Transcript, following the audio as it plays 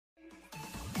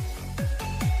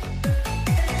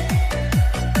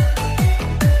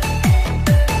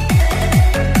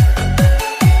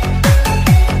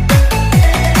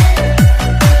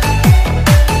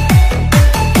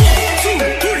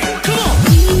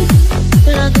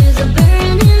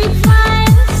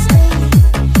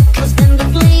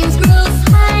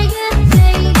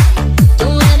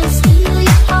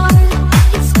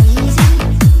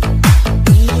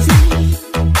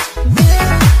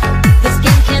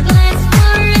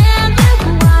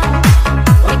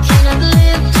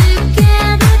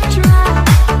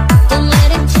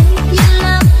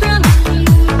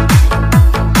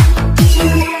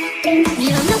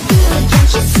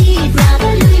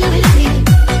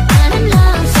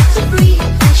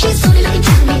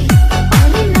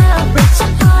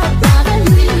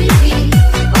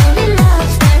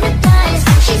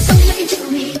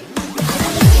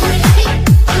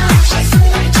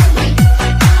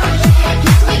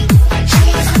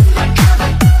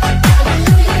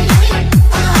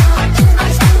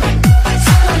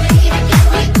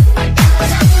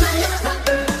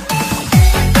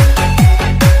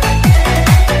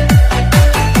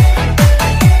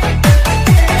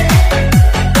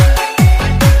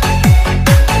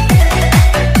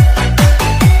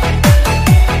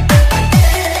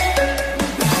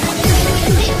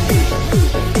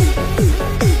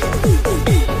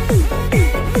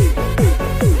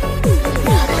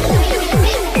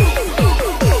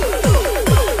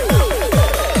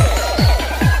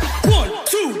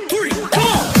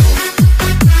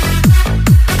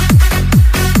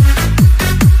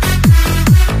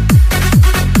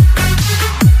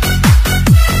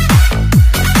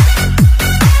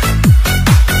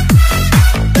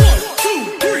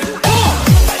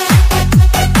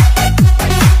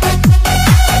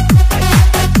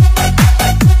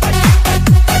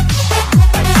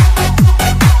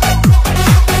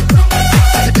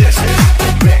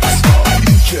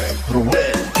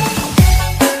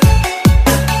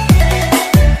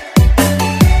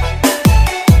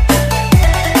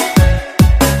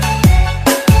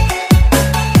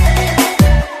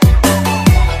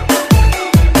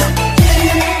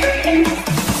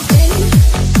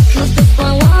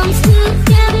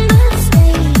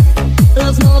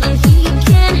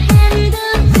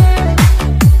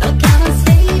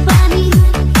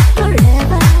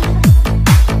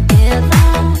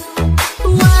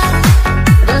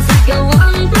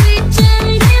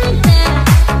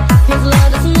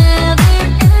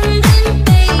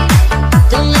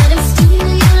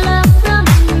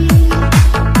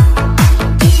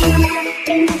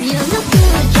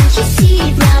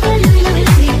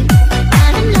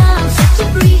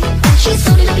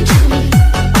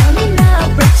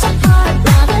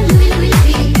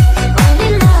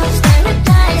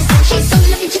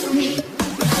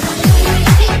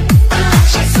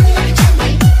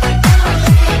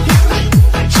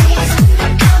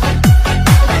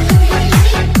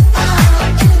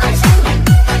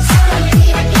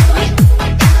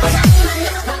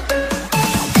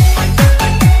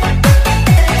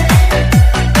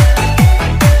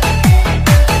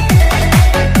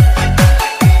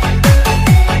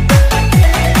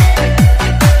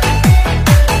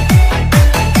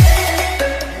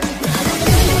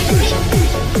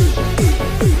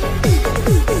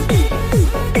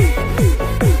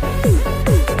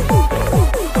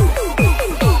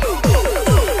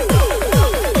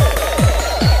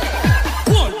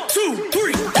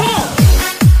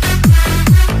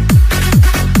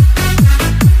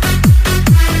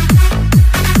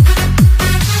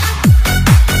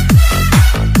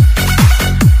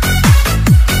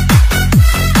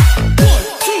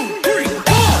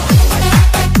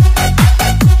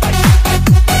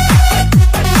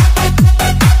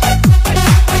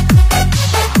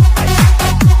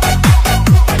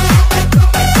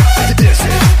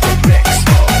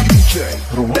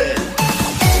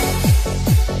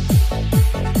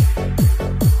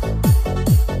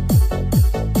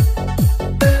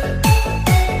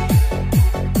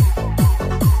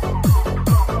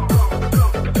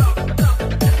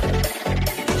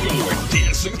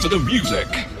the music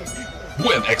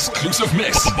with exclusive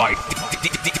mix by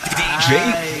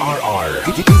DJ RR.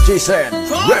 DJ Sen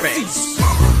Remix.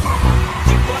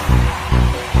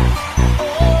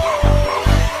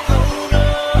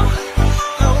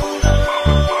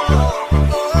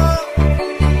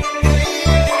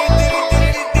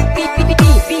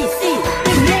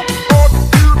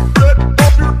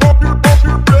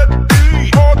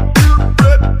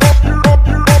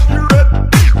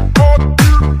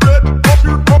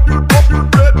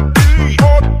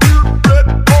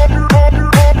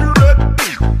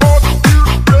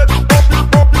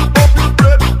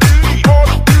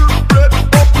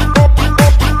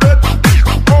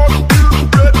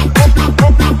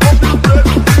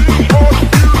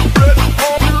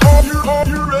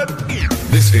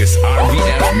 This is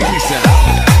RBF Mini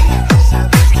Sound.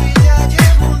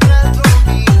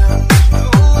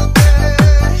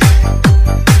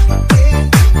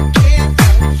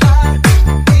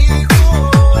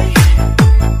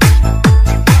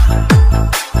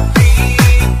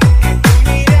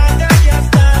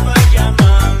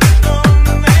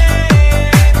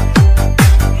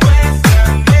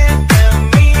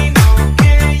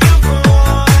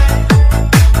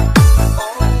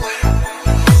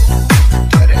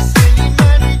 Eres el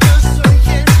imán y yo soy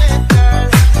el metal.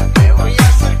 Me voy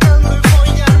acercando.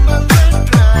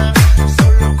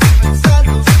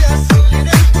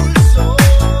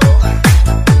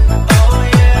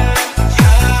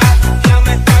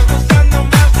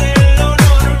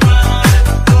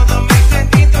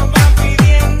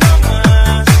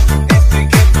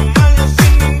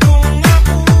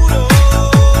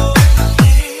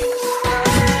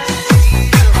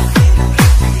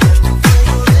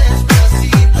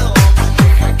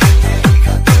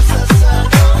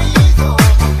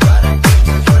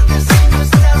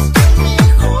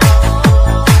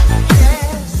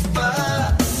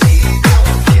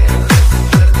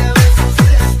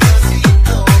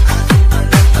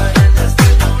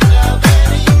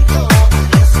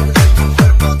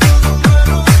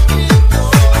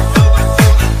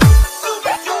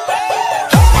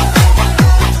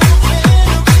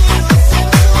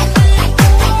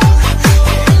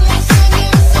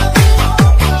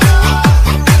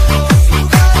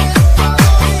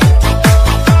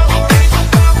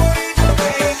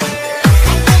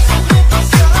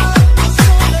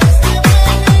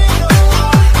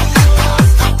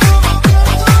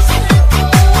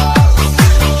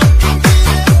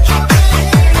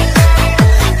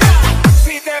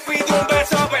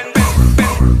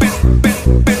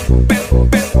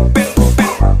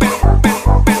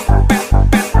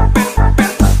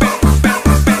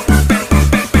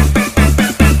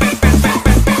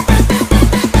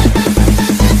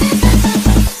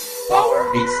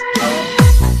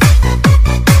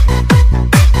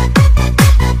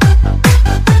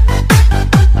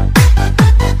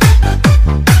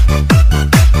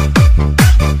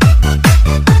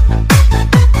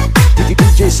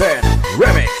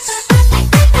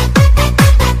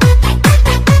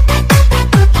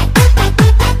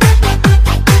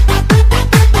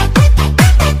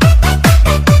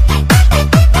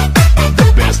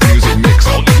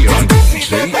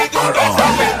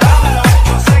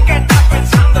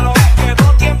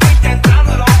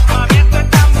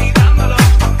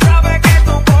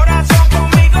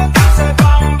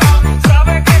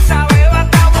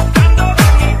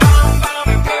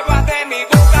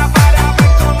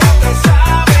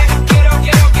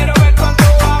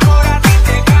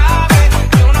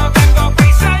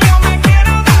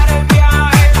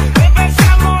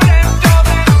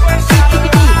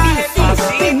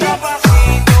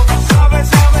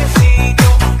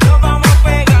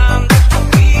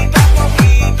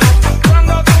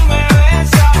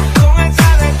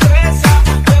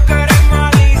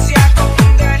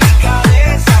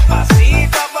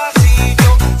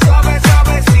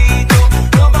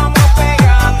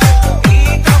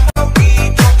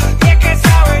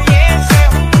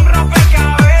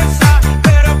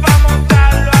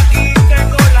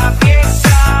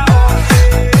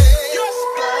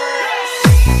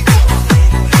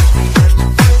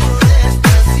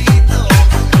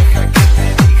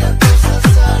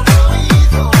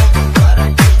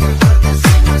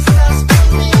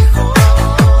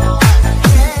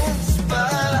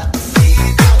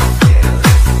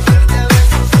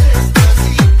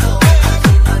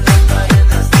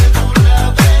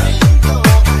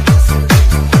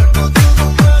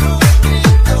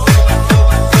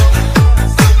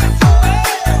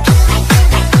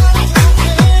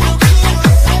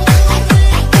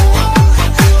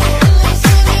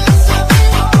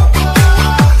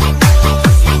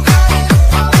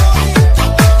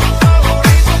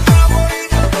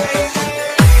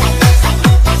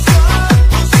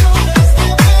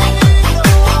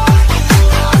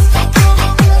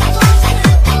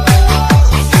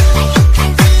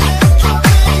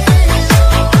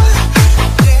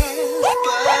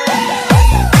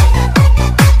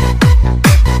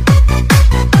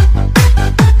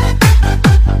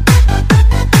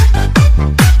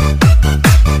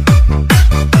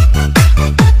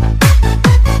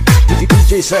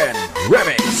 Listen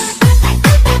Remix.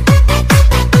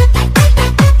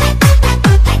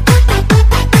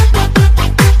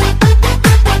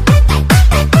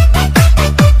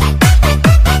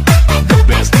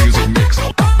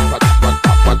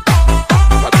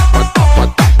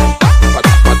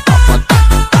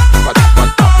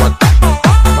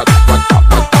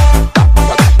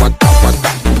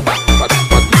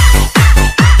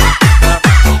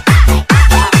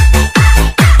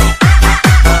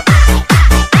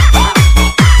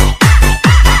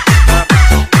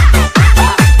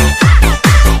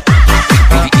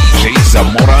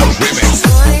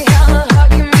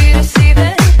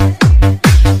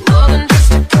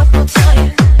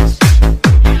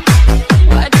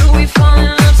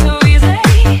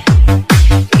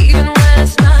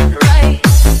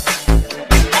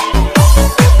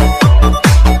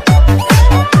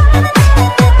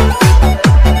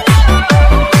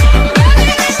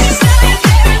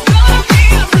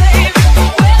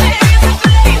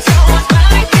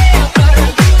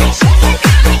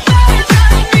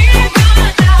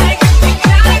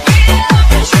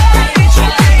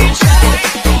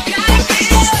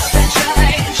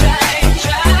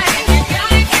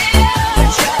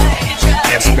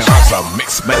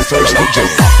 Masters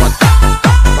DJ.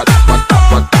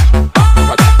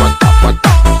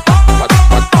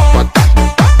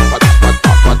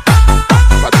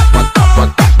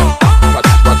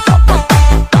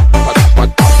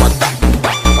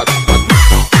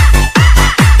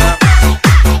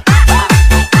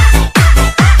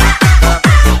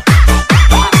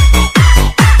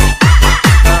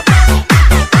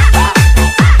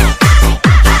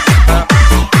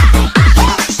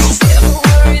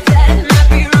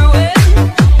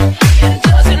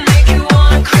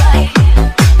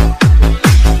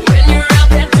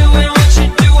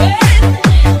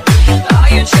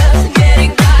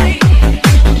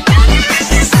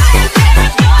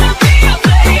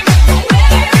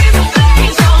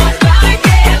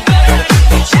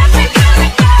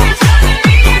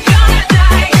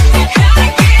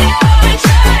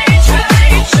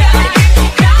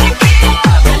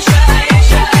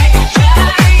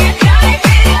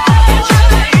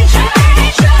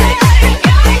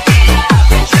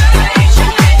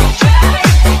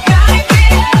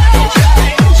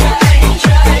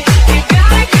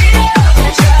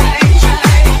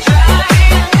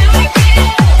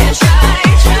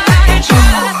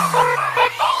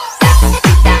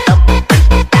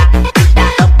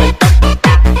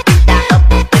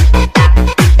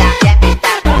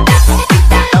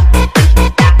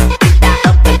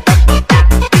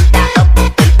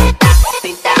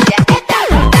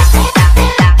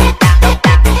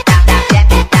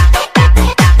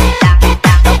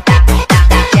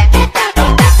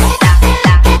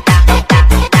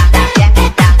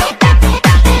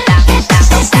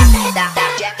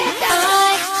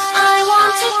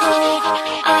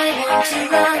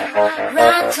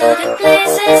 Run to the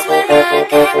places where I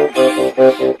can be.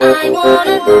 I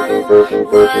wanna know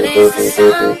what is the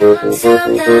sound,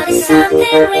 sound that is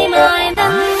something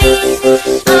reminding me.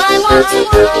 I want to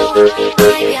go,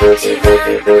 I got to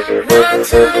run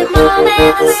to the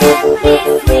moment and set me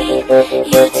free.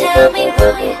 You tell me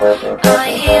why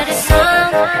I hear the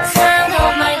sound, sound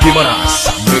of my Gimana?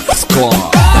 Mix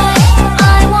Club.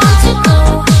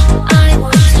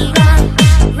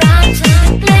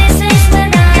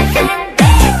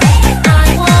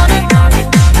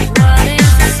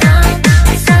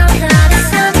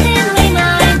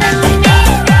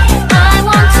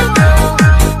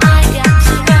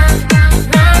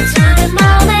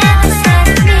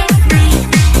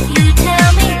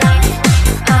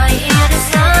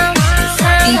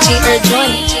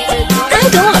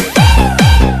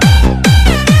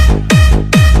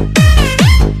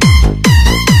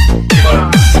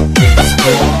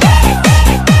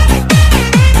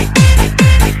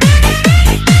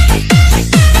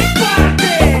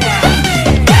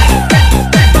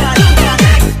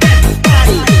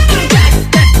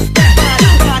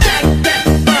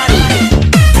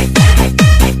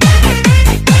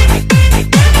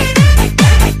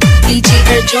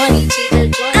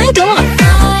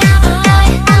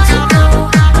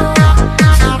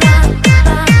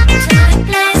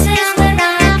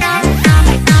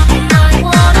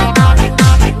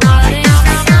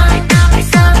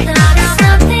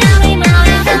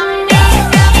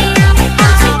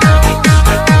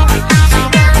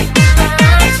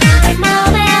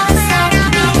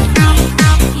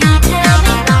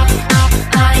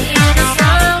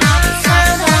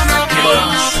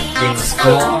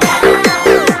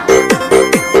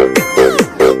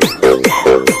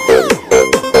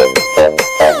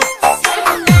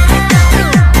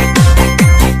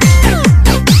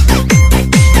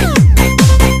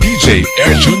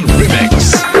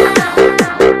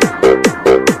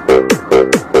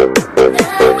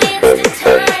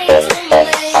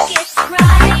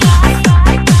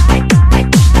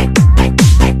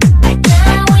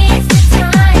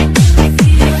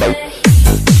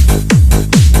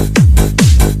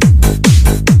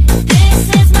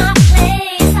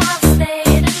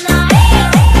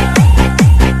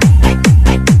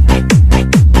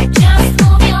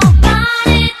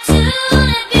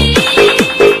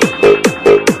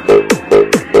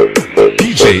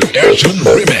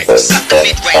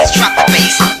 mid-range, drop the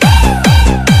bass.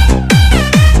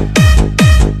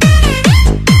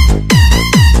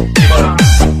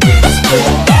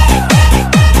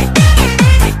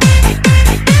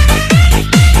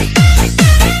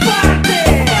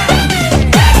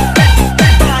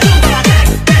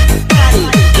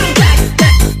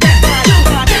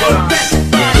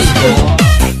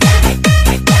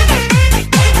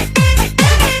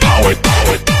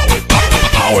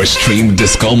 Stream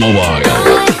Disco Mobile. I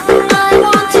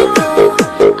want to go,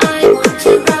 I want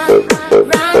to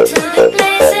run to the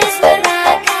places where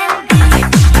I can be.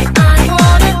 I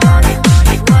wanna know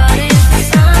what is the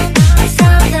sound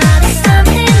that is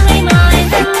something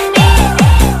reminding me.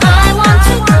 I want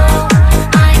to go,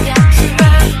 I got to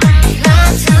run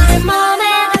to the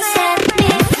moment that set me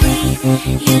free.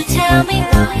 You tell me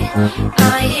why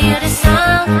I hear the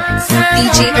sound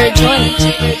DJ Urgent.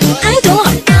 I don't.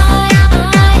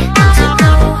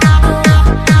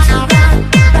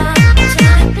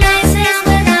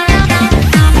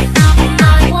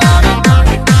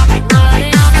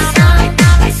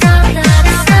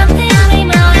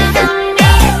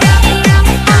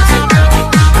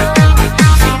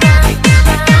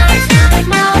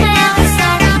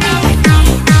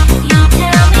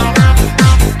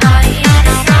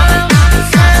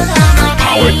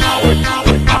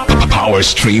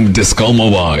 Stream Disco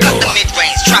Mobile. Cut the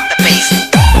mid-range, drop the bass.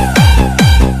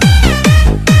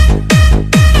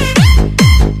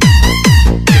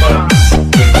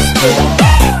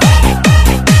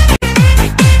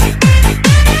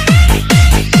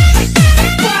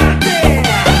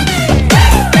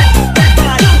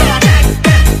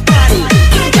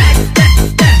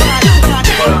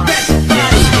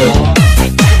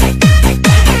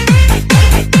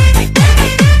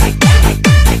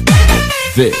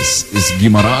 This is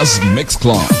Guimara's Mix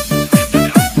Club.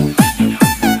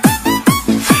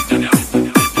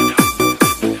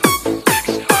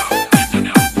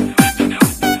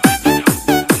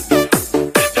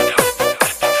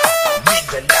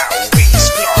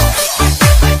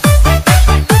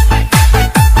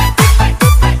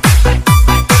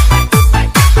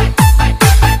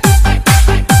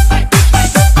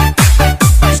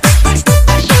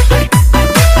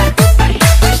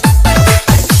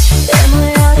 Am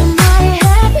I out of my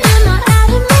head? Am I out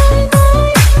of my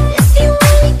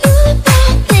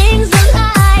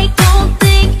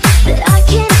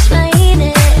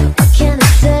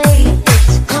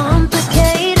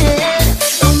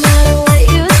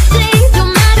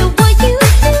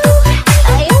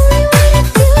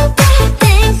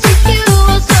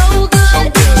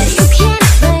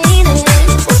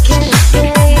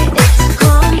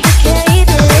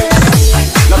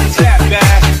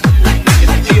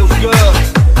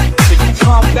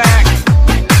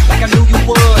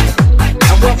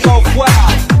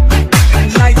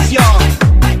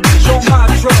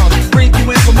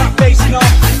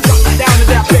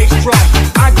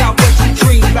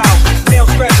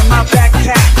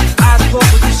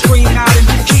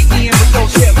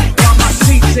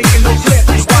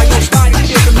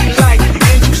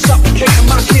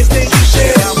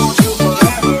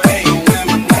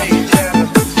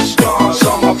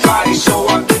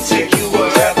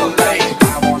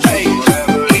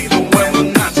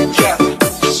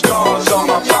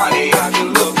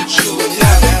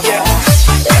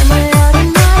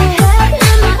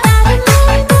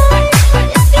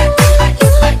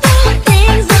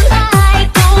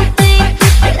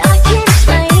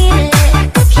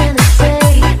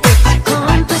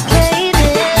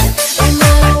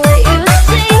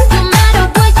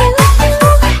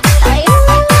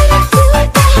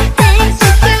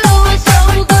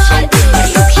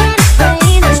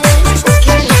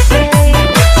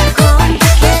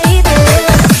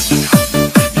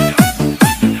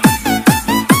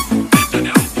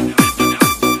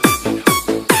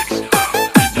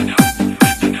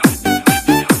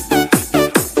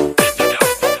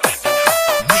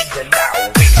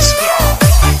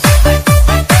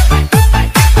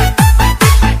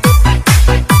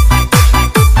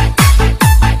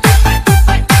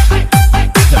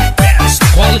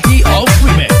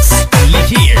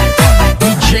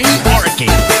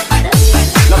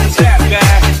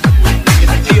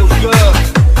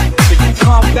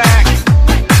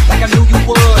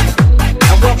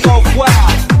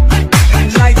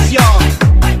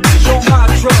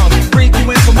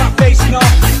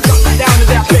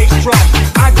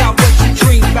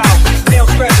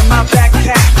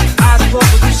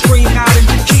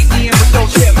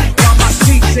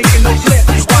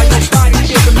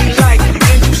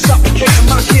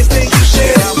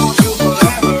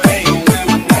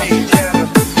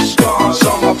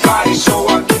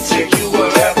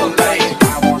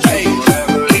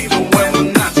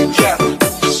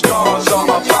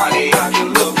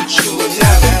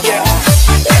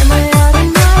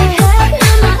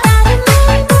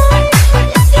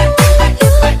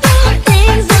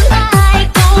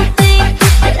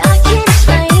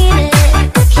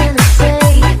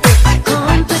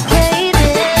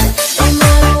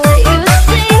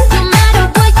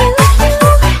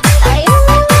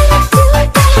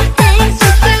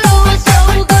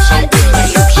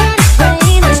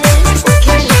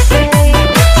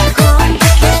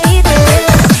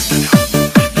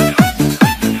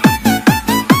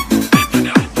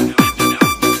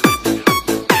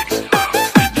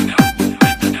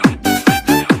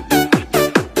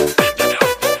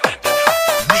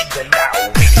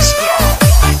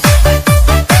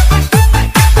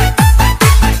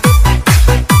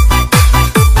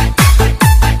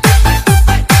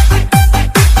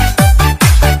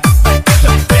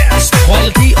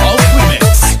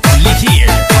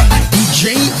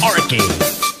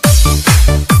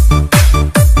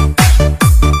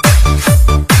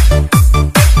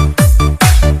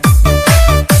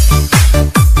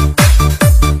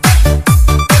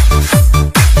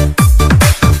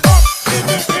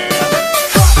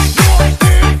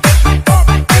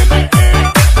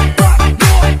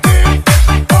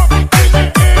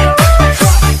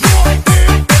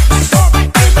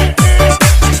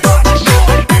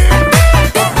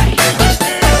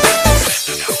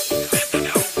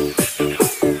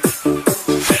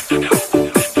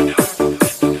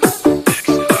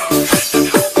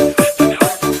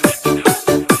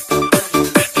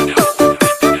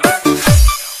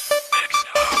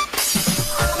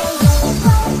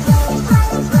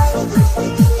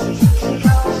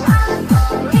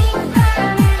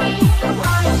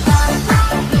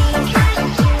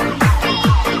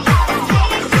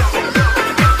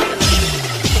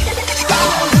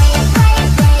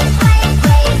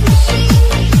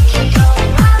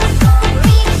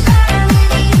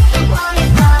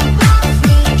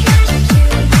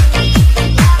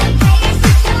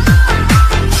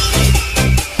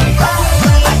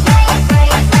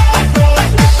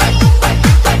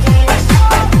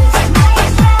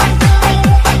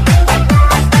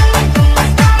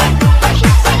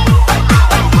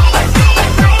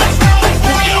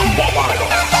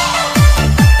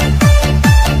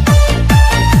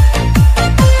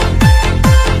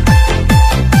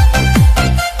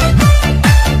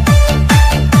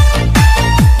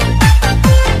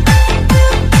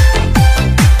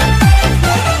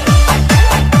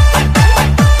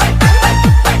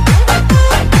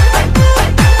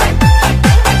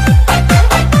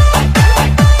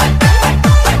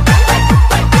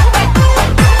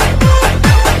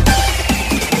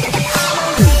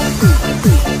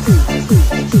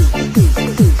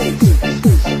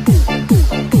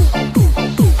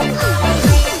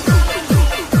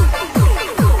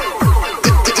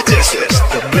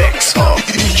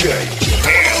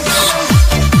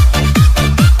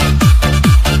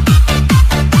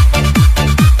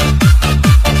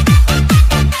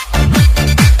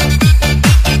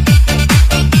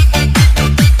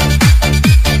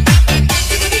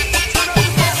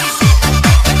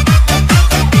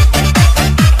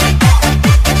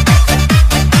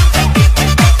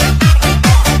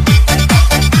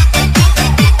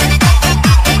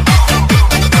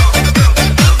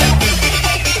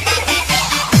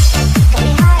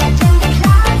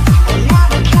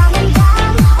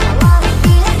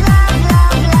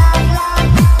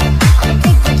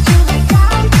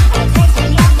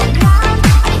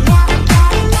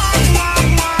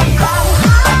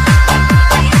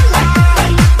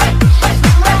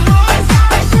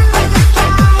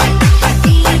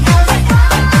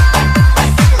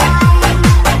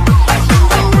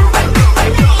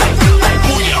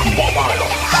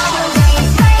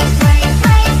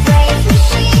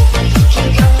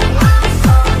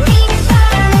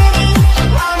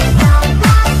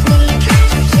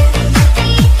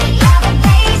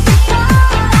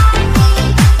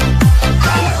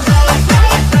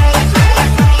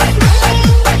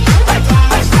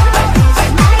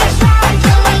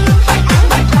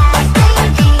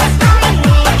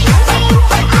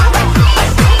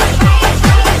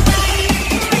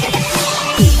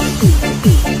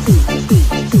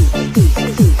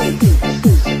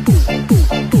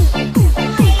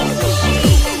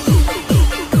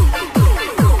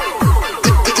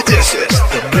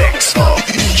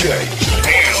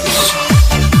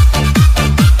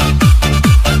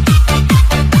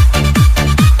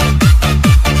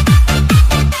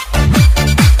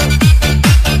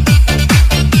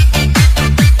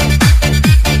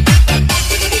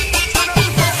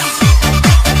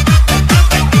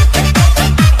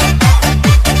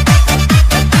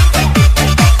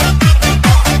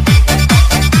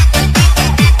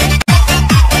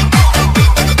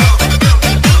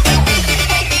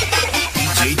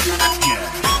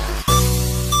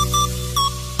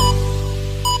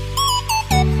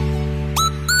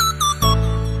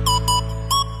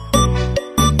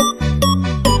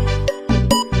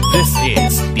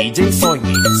DJ Soy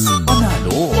Mix.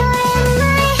 Panalo.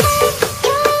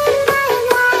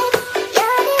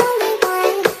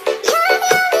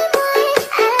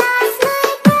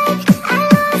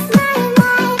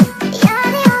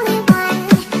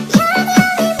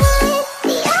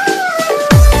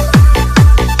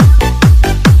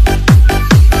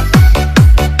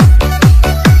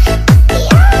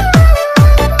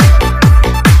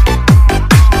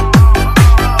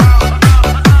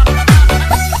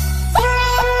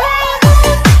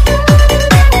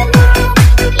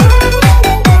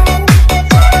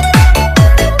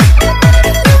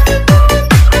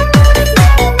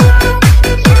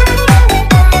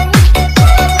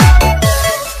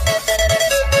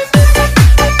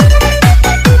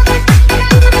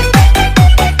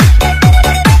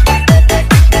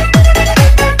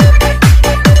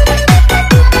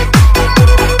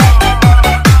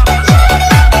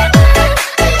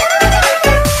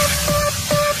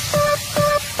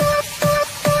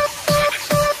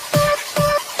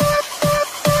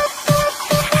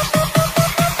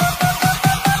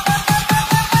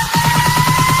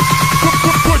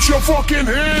 Put your fucking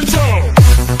hands up.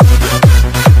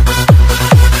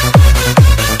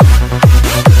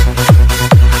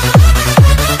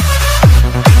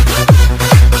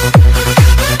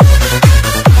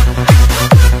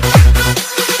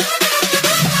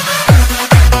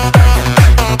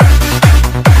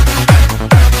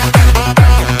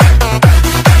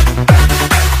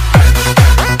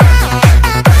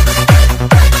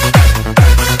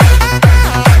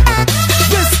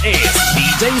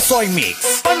 DJ Soy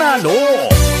Mix. Panalo.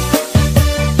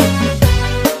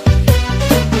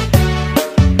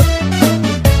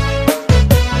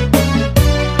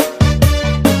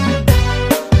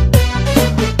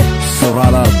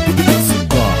 Sorala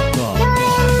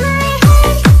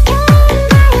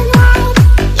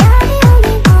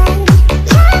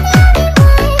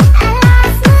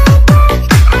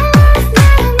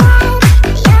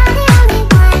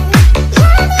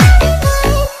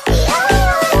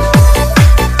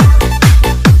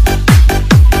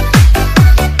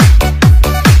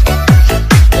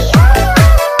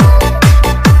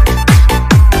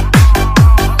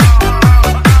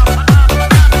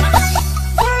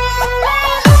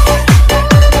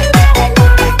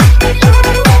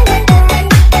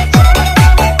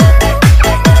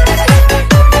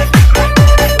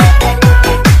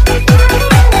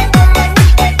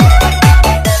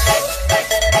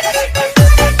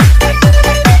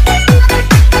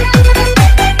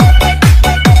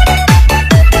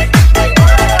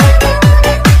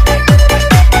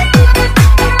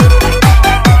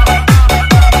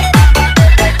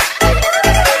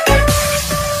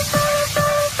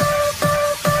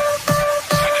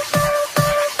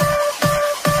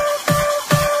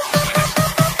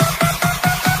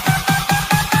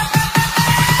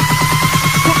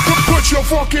your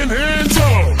fucking hands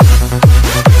up.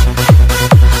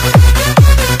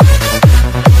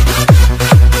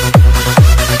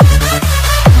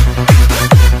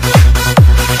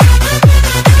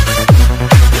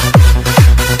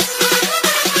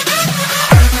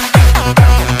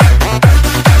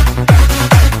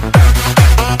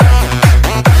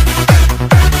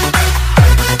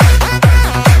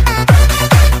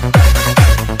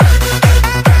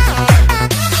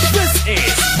 This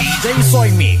is DJ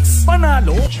Soy Mix.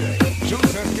 Panalo.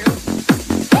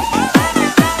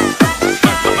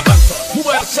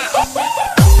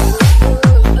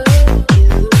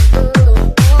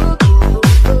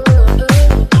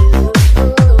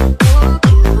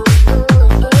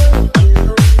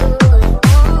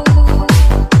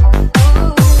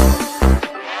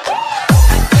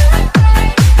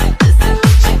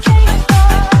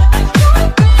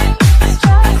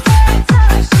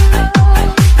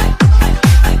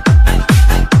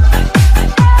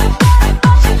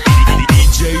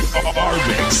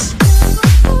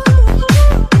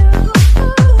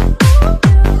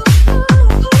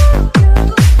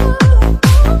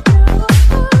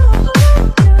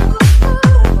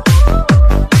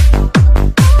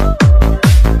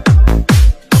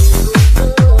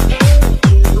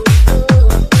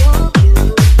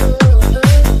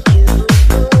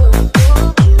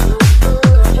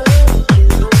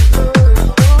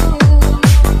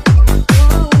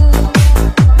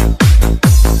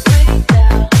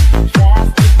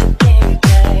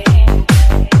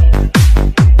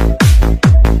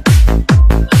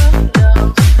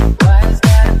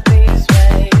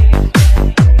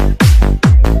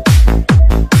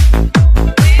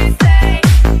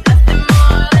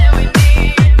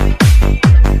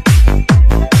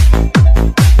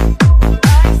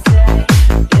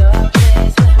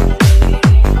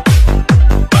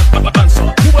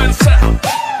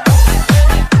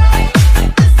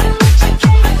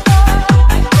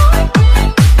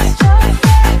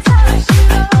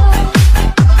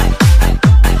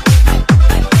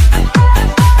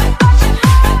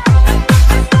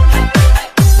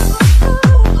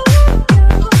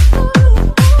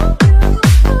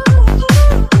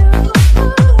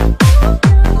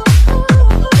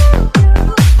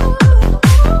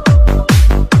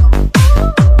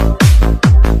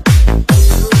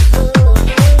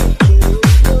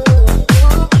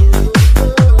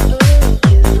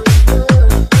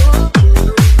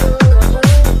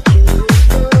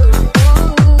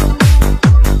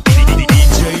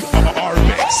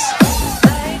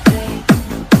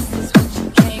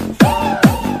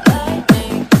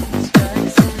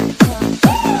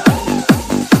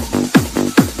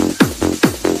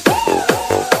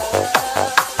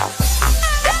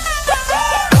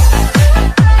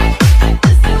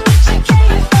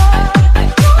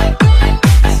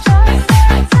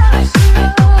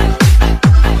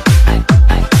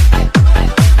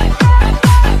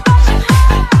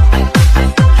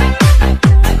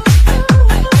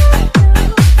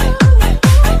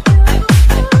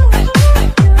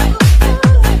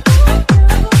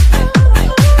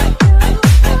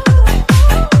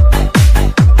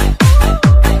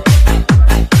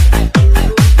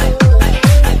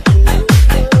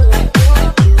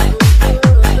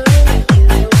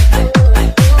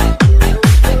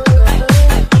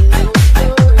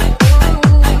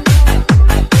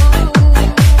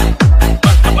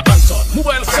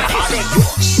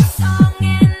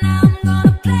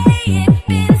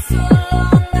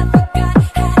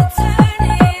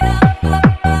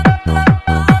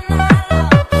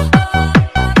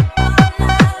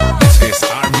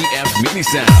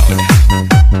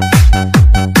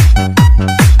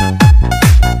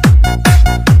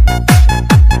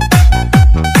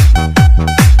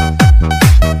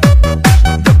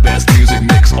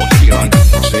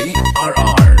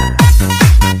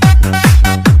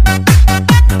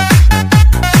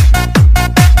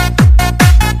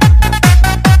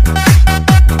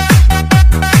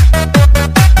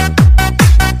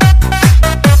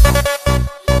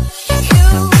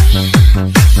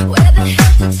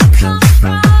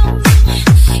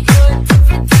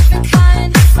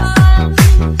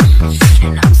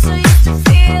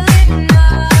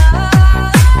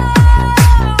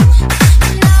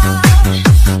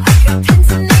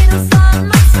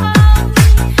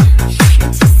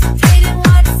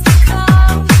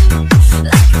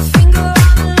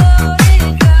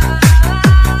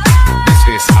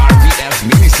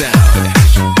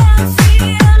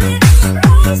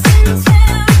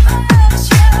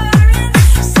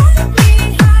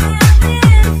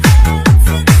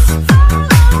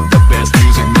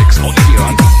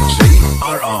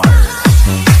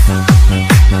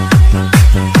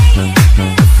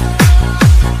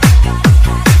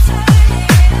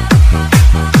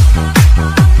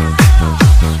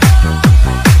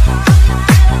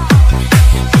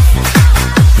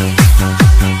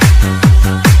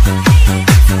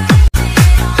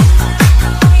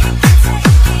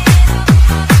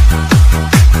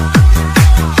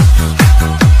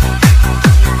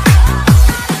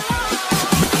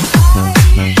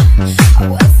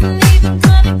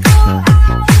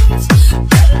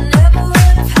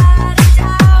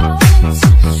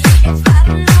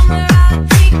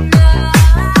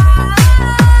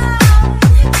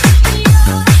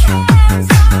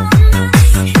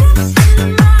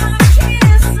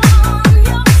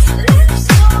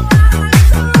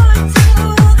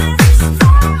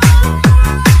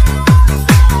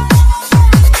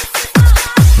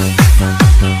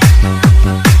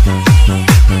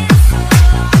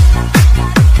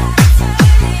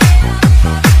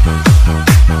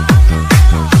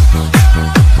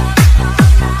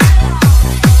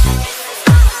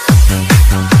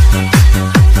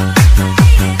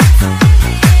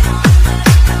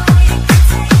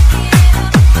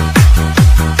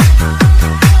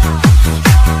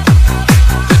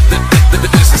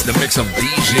 mix of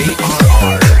DJ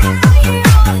RR.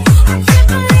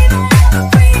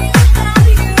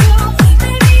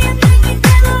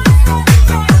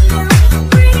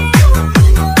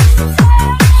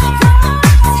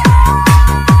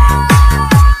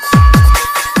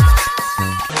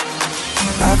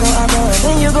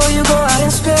 You go out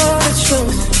and spill the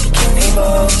truth. Can we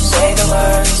both say the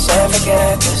words and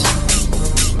forget this?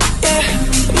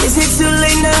 Yeah, is it too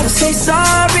late now to say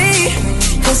sorry?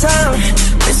 Cause I'm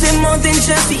missing more than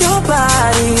just your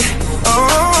body.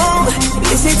 Oh,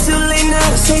 is it too late now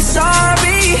to say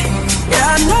sorry?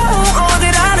 Yeah, I know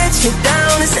that I let you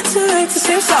down. Is it too late to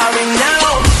say sorry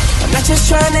now? I'm not just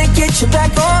trying to get you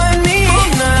back on me.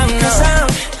 Cause I'm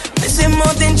missing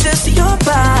more than just your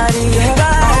body.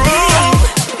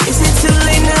 Is it too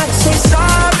late now to say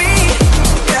sorry?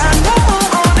 Yeah, I know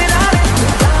that I let you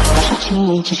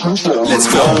down. Let's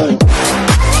go.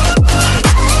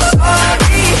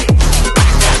 Sorry.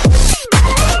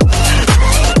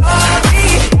 Sorry.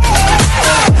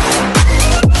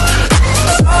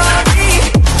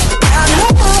 I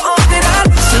know that I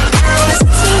let you down. Is it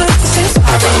too late to say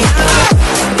sorry now?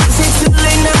 Is it too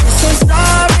late now to say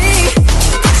sorry?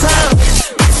 'Cause I'm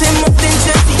missing more than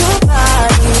just your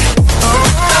body.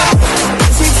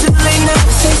 Is it too late now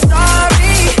to say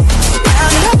sorry? I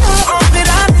know that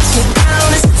I let you down.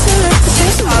 Is it too late to say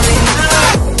sorry now?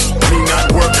 Me not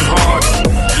working hard.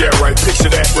 Yeah, right,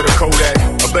 picture that with a Kodak.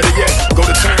 Or better yet, go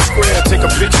to Times Square, take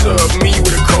a picture of me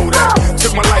with a Kodak.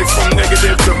 Took my life from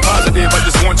negative to positive, I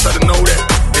just want y'all to know that.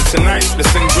 And tonight,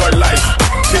 let's enjoy life.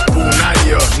 Pitbull,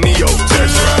 Nadia, Neo,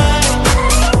 Test Loa.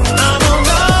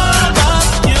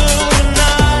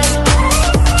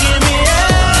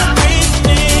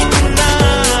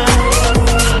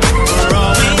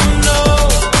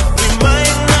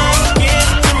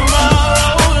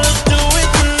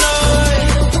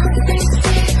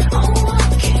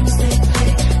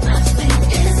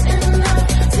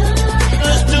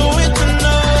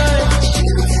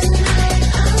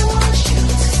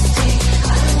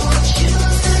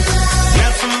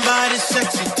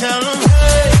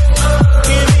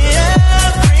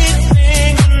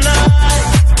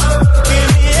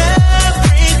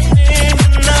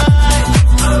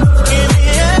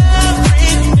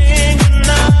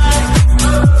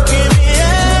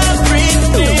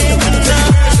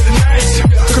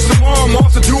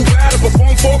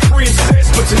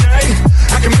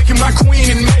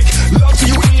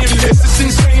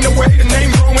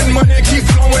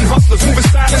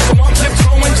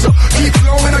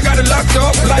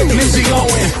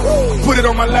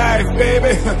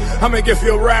 I make it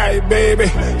feel right, baby.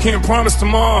 Can't promise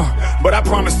tomorrow, but I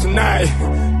promise tonight.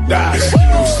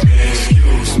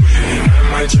 Excuse me, I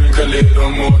might drink a little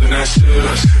more than I should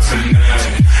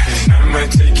tonight. And I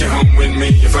might take you home with me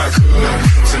if I could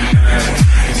tonight.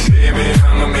 And baby,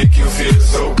 I'ma make you feel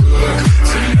so good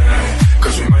tonight.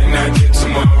 'Cause we might not get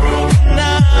tomorrow.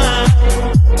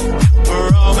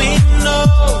 For all we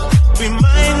know, we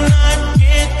might not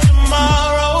get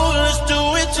tomorrow. Let's do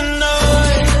it tonight.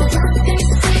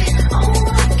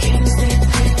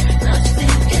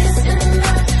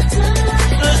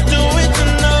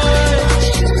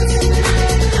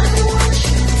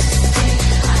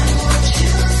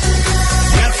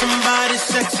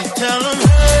 Tell them,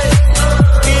 hey,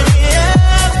 give me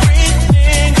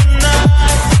everything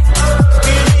tonight.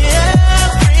 Give me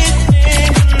everything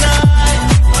tonight.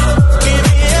 Give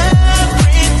me everything.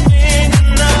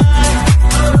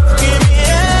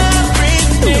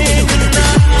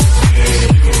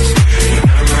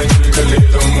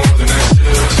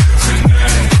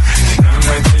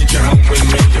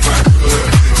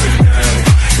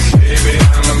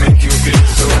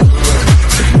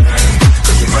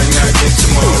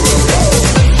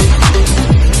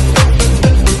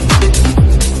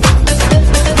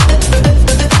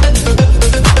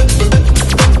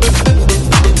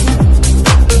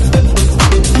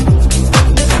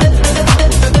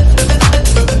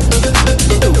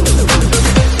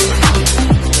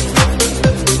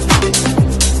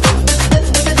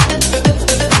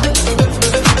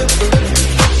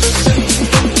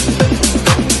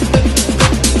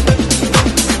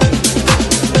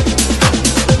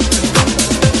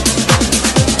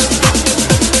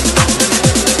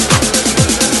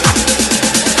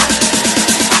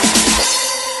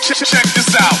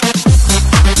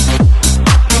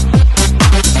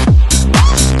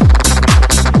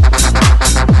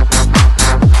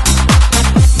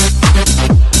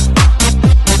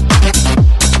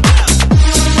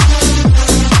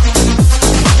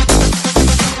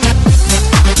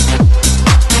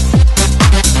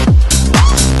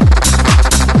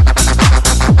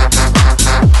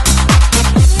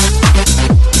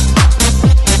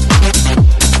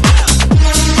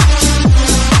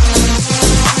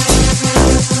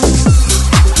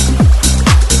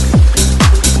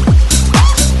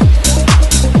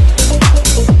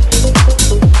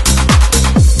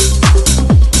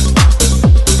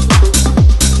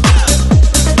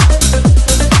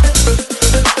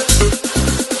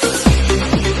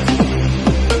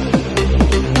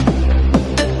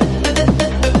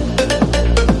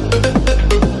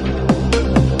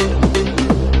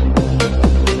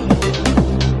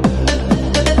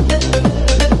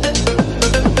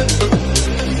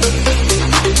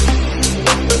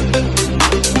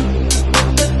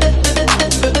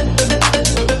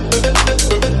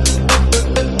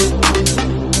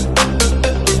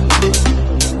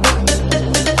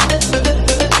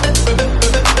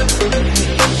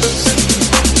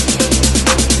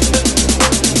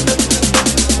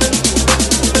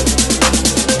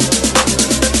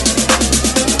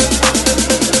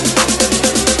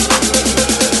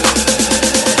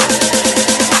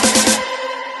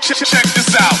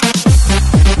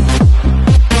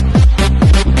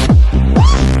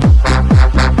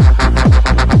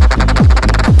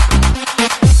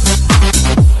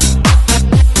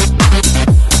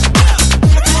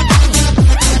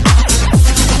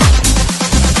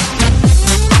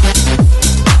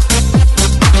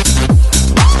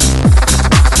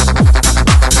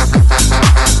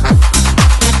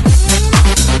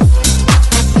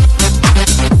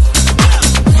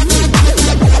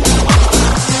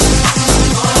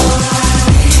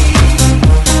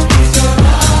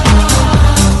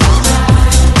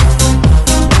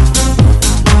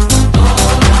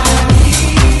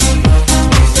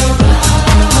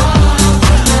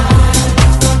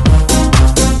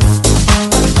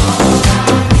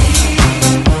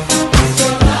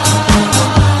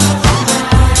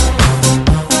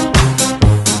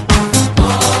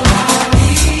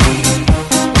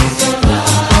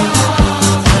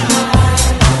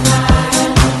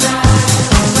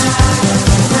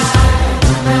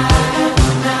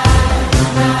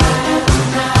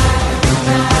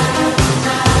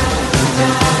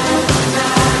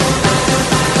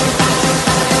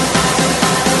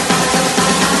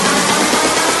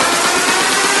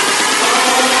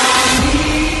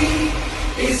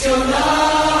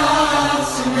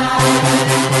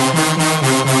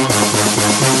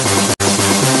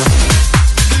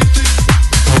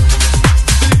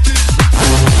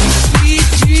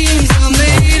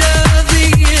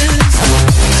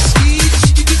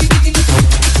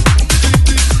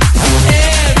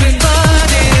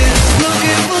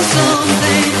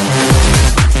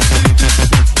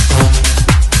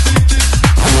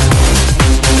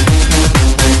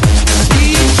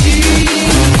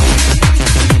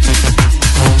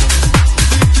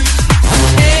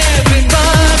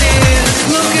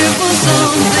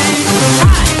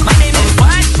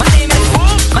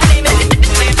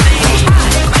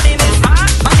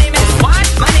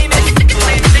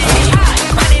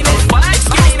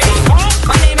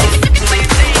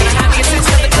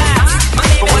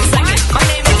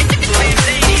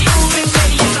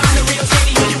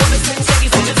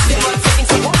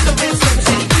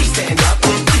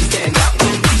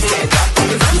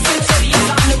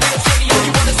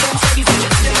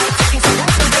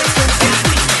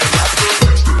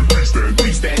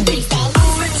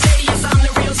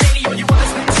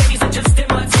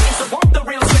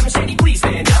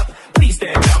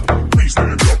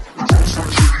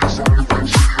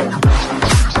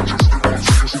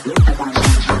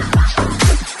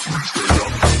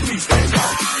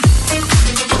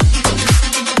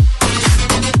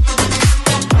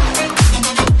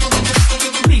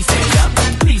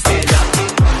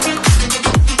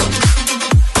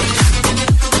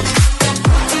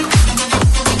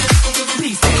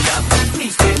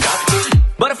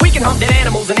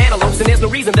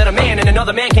 reason that a man and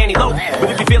another man can't elope.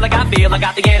 But if you feel like I feel, I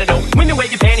got the antidote. When you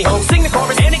wave your pantyhose, sing the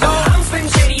chorus and it goes. I'm Slim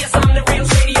Shady, yes I'm the real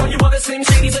Shady. All you other Slim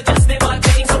Shadys are just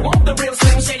imitating. So won't the real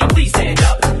Slim Shady please stand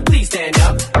up? Please stand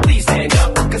up, please stand up.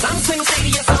 Cause I'm Slim Shady,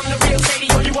 yes I'm the real Shady.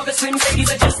 All you other Slim Shadys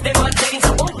are just imitating.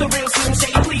 So won't the real Slim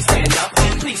Shady please stand up?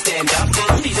 Please stand up,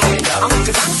 please stand up.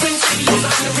 Cause I'm Slim Shady, yes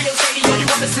I'm the real Shady. All you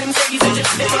other Slim Shadys are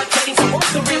just imitating. So won't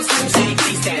the real Slim Shady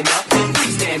please stand up?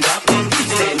 Please stand up,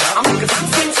 please stand up. Cause I'm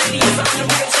Slim Shady, yes I'm the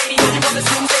real Shady. All you other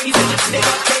Slim Shadys are just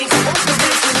imitating. So won't the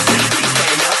real Slim Shady please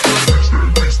stand up?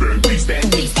 Please stand, please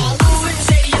stand, please stand. Slim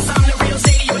Shady, yes I'm the real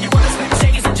Shady. All you other Slim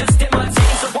Shadys are just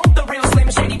imitating. So won't the real Slim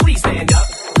Shady please stand up?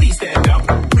 Please stand up,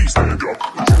 please stand up.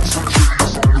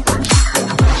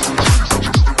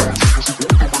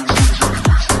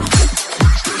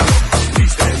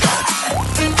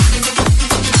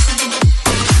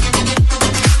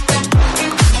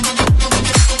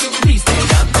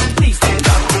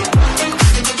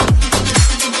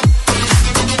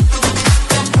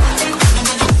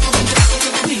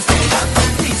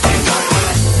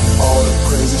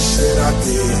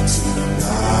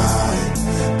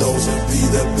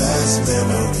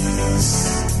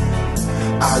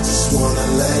 I just wanna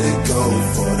let it go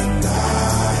for the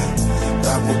night.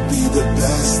 That would be the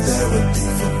best therapy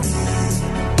for me.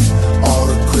 All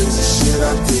the crazy shit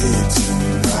I did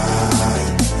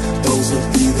tonight, those would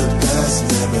be the best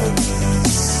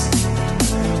memories.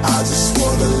 I just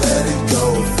wanna let it go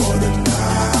for the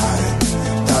night.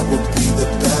 That would be the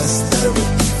best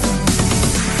therapy for me.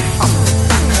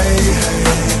 Hey, hey,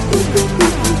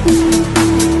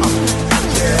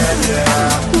 yeah, yeah.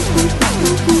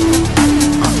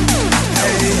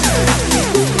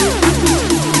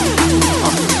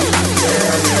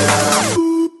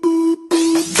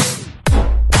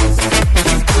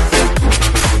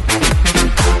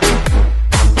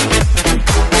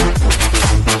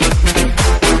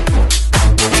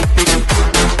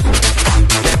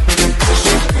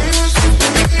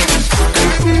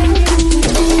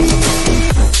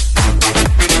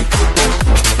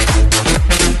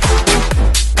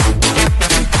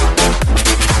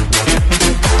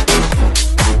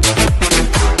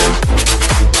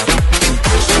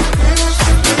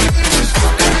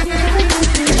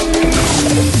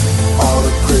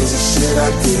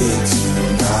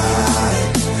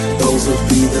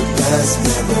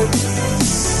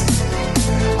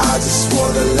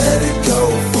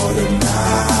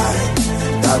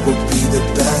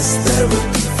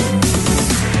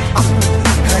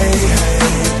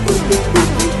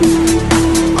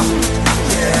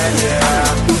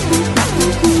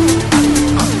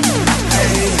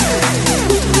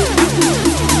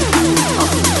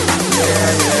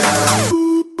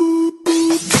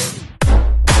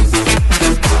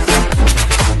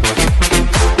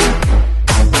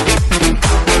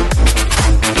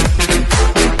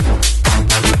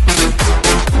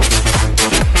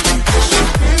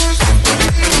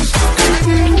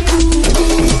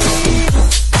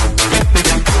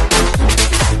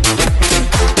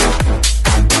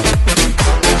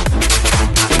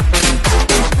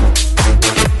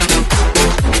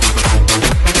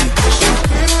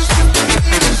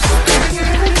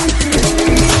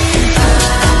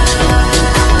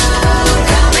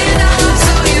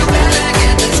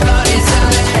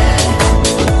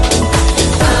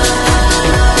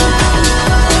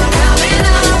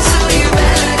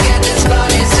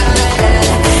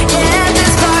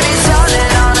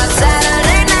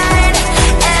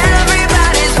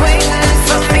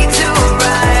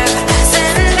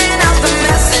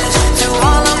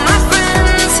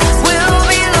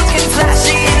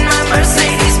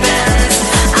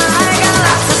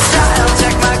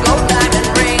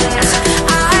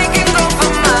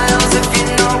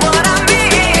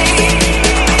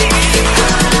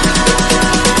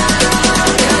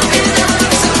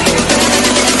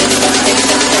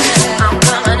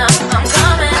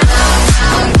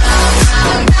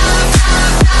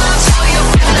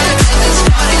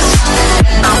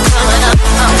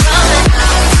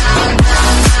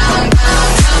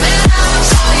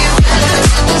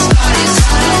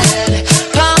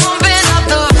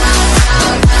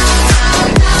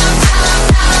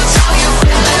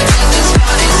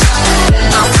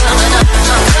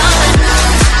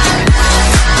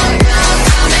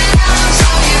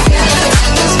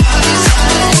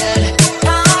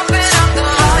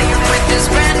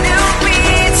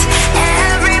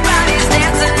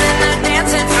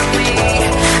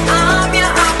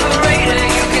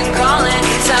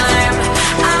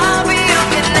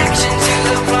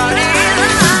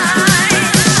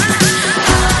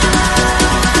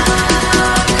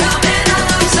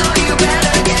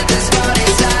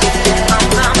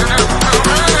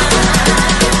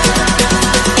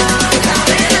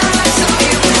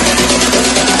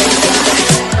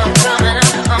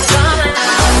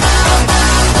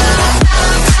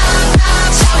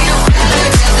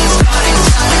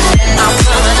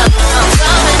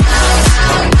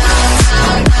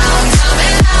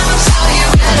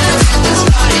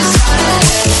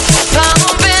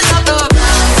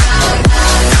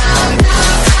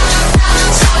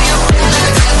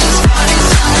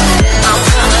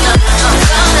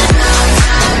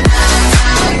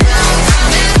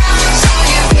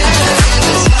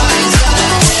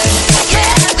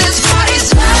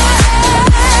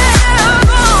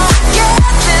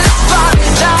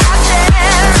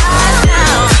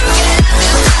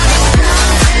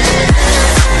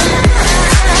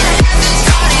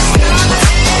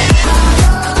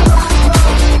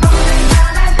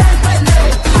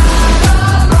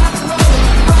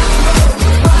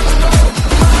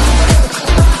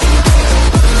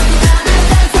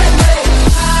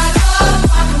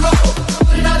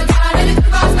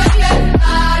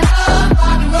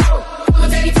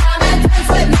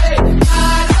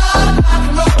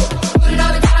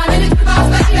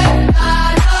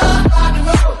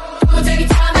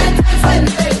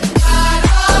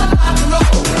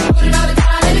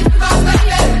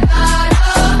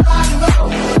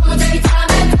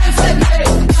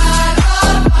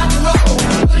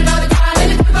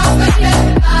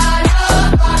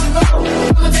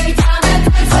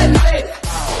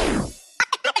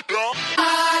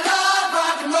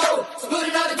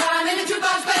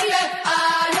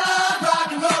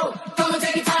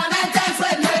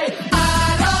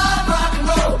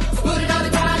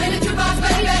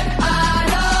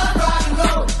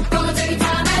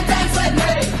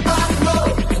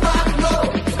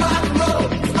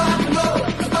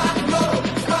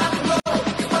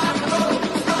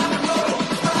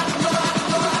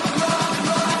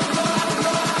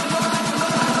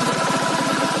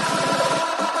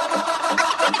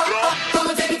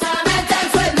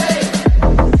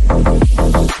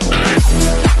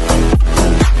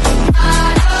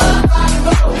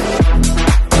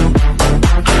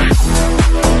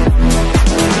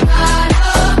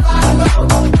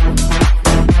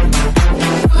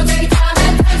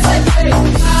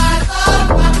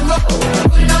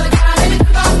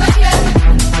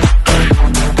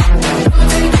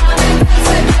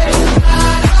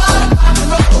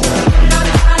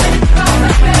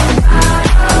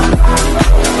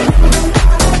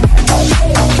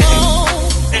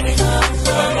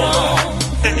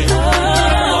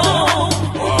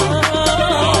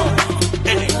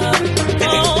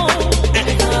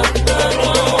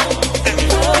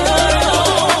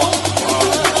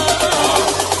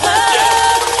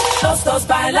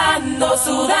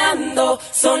 sudando,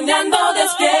 soñando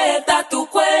despierta tu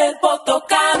cuerpo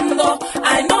tocando.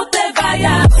 Ay, no te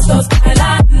vayas, todos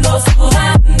bailando,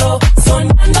 sudando,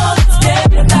 soñando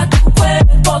despierta tu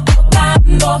cuerpo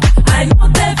tocando. Ay,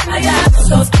 no te vayas,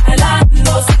 todos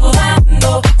bailando,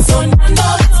 sudando, soñando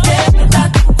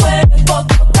despierta tu cuerpo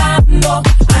tocando.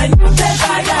 Ay, no te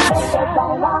vayas,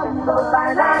 bailando,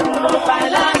 bailando,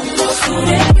 bailando,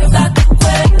 despierta tu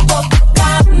cuerpo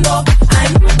tocando. Ay,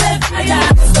 no te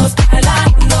vayas, todos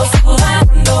bailando,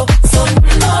 sudando,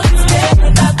 soñando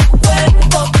despierta tu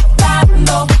cuerpo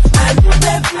tocando. Ay, no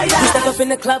te vayas. We step up in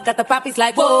the club, got the poppies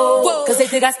like whoa, cause they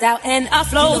dig our style and our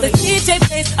flow. The DJ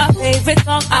plays our favorite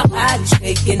song, our body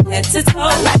shaking head to toe.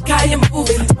 I like how you're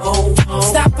moving,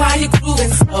 stop how you're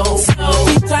grooving slow.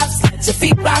 Feet drop, let your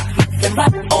feet rock, you can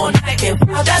rock all night and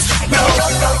wow, that's techno.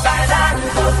 Todos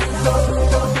bailando,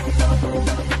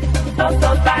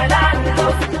 todos bailando,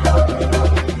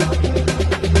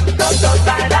 todos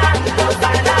bailando,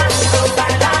 bailando,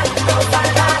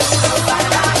 bailando,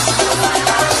 bailando,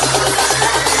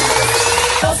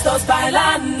 todos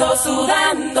bailando,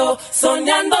 sudando,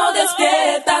 soñando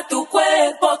despierta tu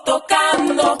cuerpo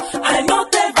tocando. Ay, no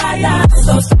te vayas,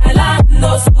 todos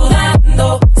bailando,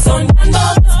 sudando, soñando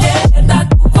despierta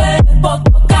tu cuerpo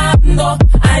tocando.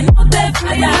 Ay, no te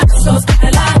vayas, todos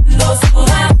bailando,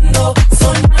 sudando,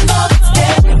 soñando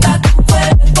despierta tu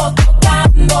cuerpo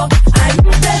tocando. Ay,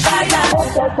 no te vayas,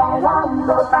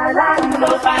 bailando, bailando,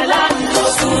 bailando,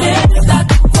 despierta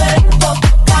tu cuerpo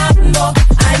tocando.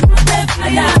 Ay, no te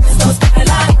vayas, todos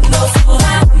bailando,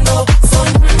 sudando,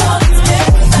 soñando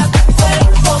despierta tu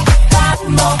cuerpo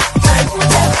tocando. Ay, no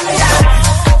te vayas.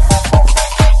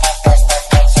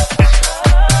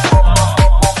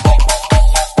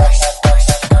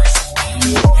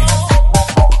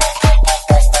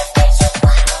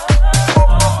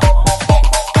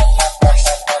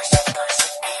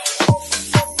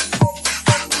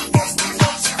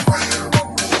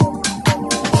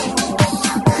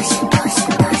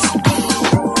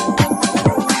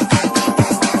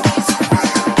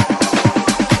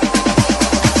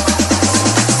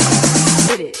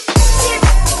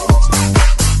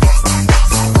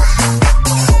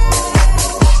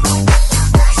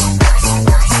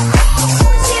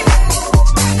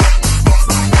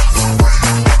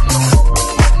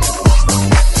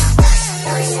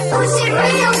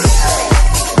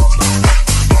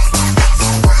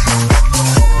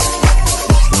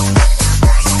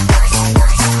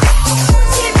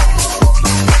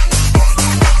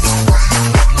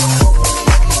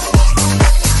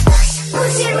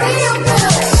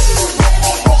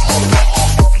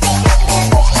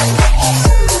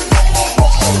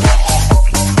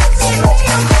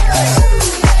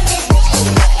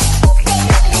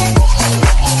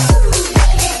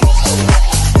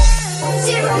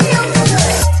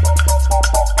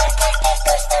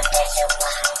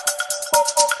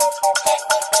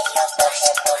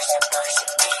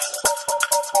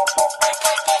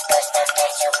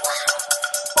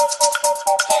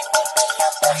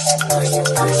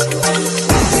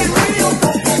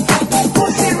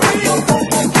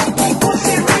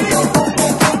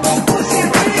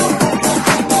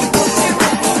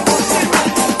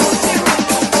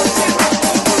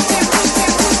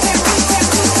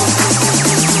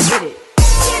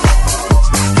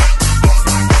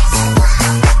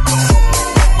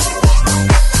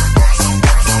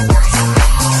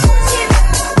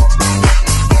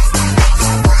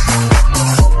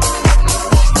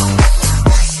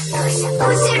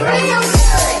 Push it real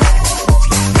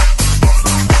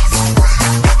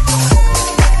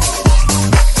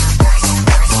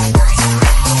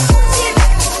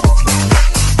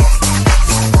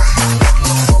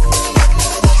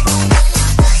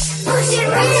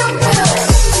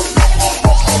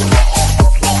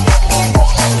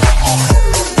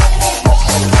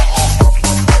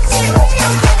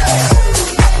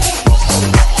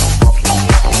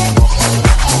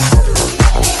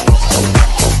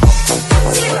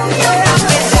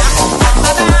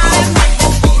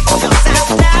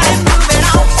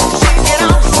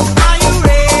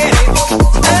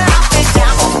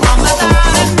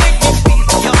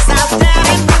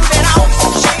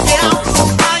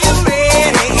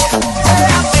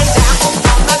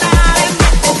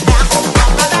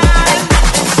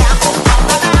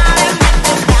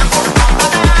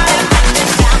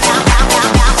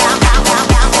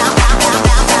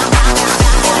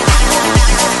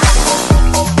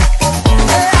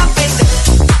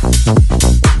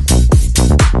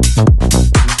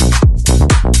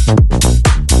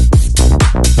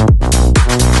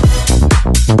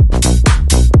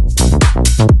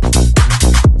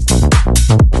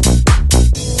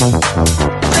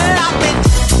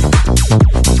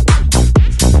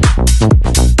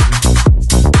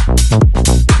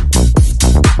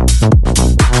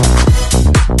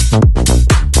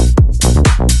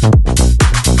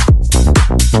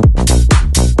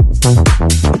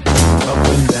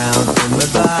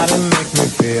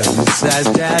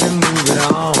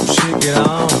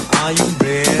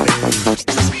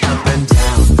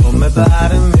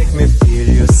body, make me feel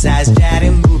your size, daddy.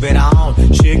 Move it on,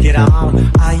 shake it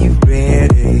on. Are you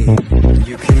ready?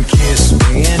 You can kiss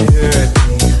me and hurt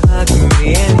me, hug me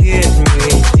and hit me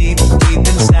deep, deep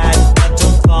inside, but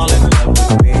don't fall in love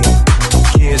with me.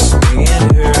 Kiss me and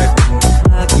hurt me,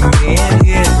 hug me and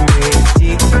hit me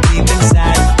deep, deep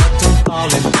inside, but don't fall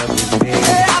in love with me.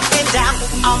 Up and down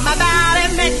on my body,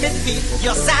 make me feel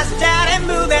your size, daddy.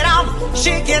 Move it on,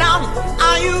 shake it on.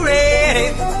 Are you ready?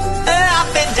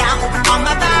 Up and down on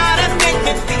my body, make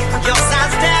me feel your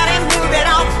size, daddy. Move it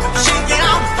on, shake it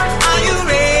on. Are you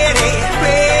ready?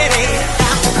 Ready?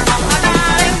 Down on my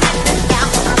body, make me down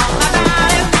on my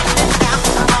body, make me down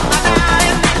on my body,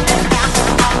 make me down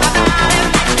on my body,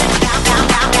 make me down, down,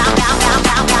 down, down, down, down,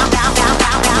 down, down, down,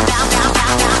 down, down, down, down, down, down.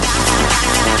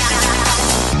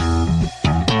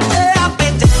 Up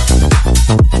and down.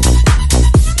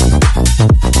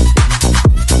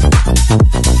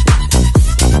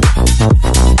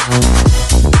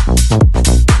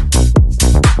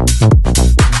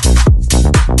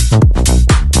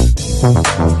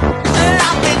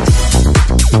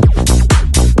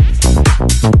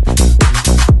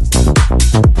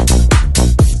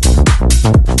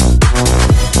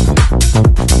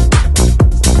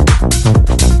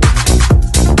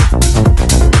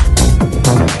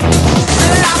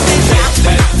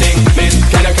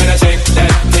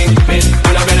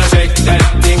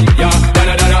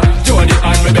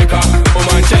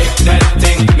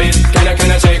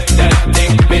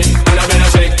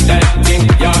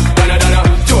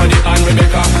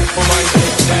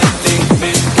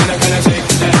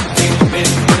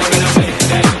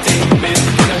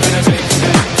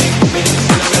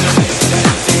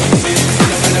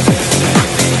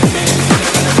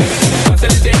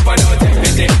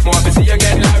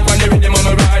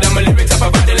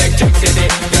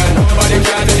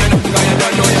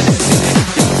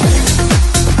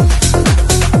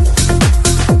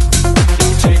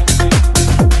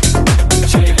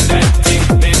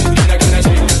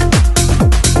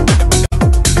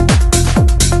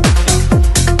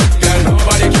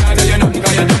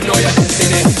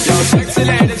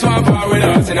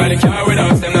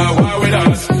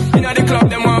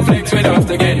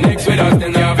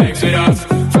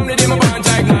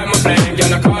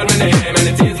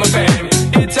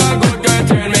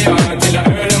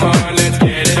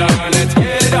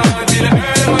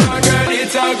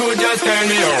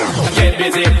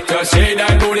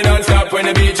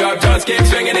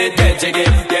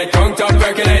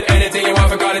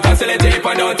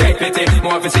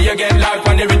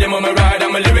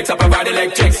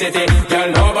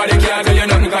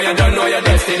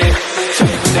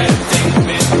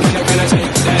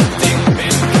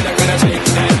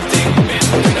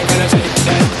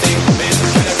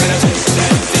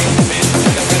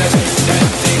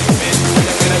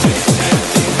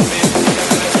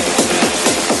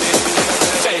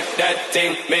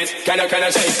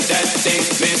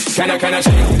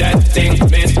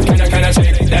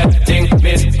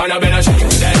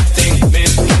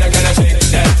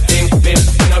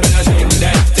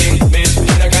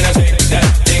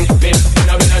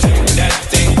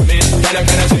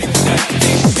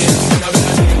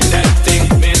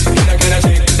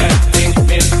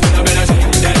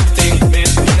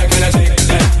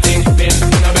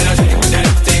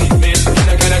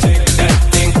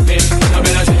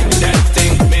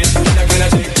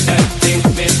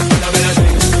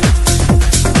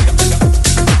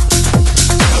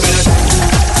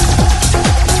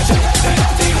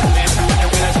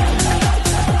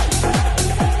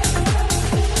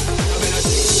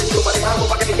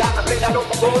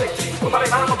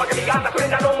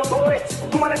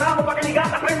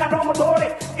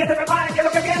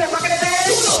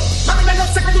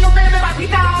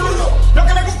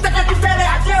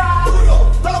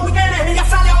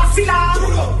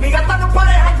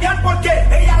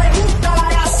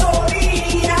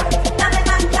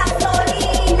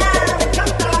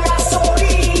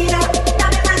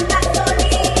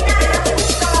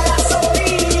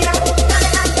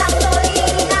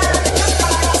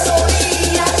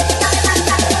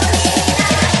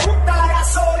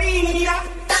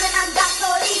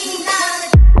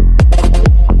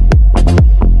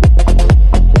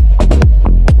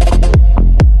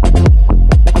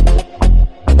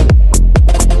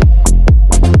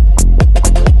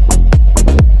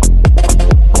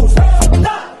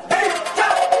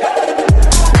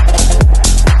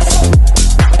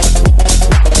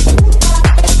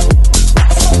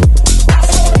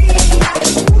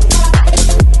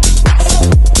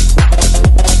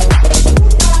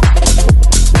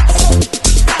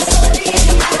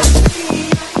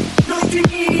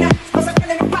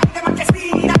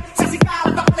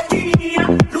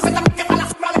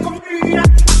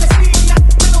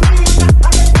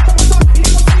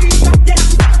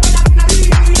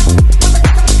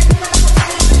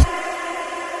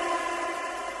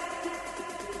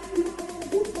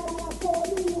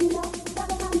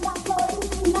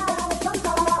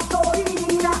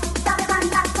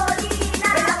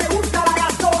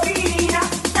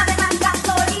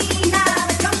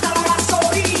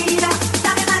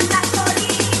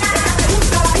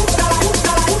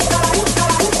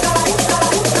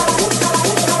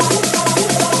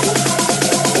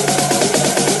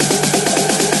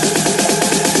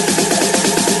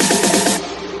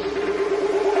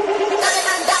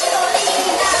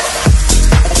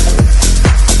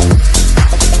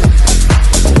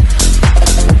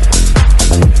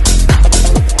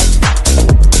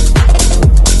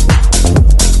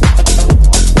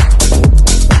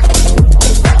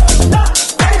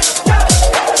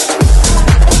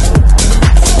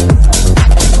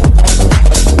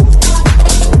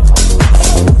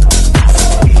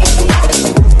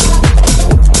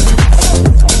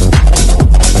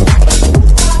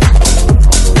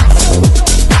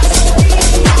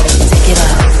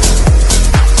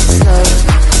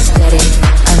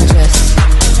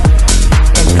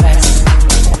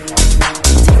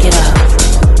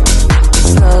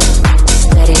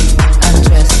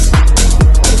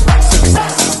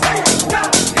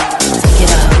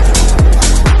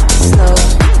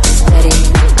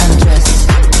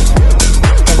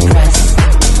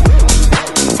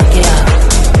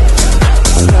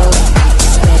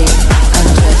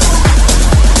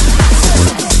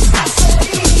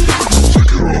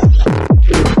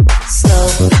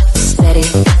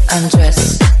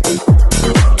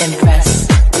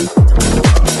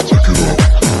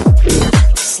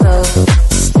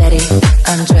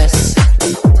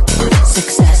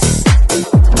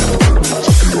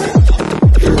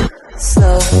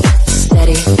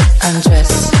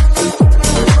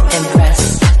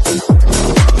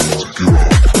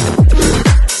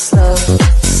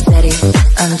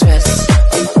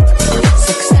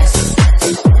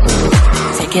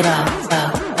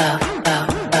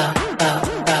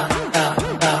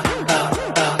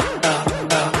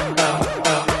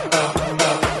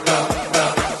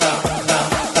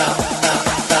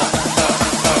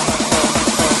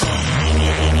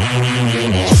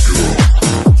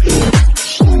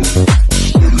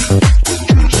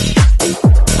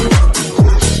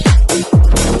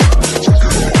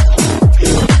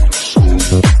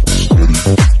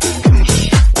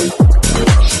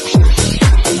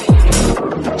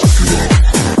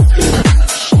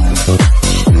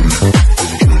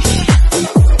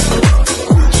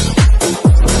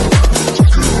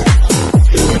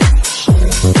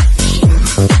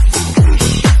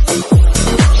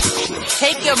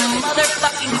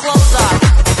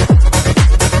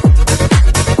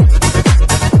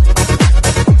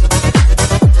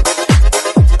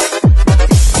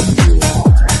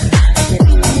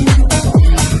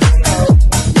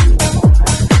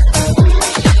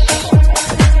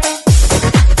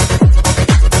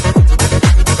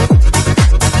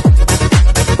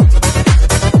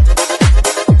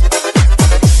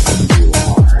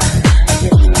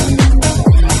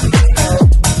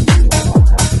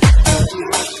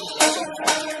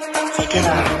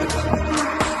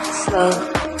 Slow,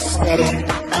 steady,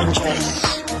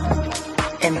 undress,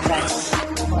 impress.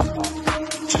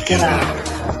 Check it out.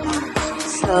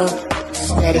 Slow,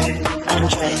 steady,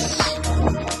 undress,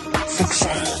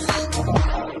 success.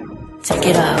 Take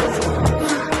it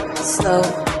out. Slow,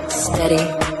 steady,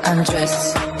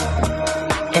 undress,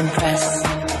 impress.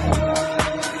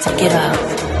 Take it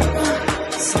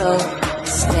out. Slow,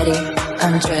 steady,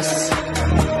 undress,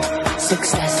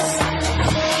 success.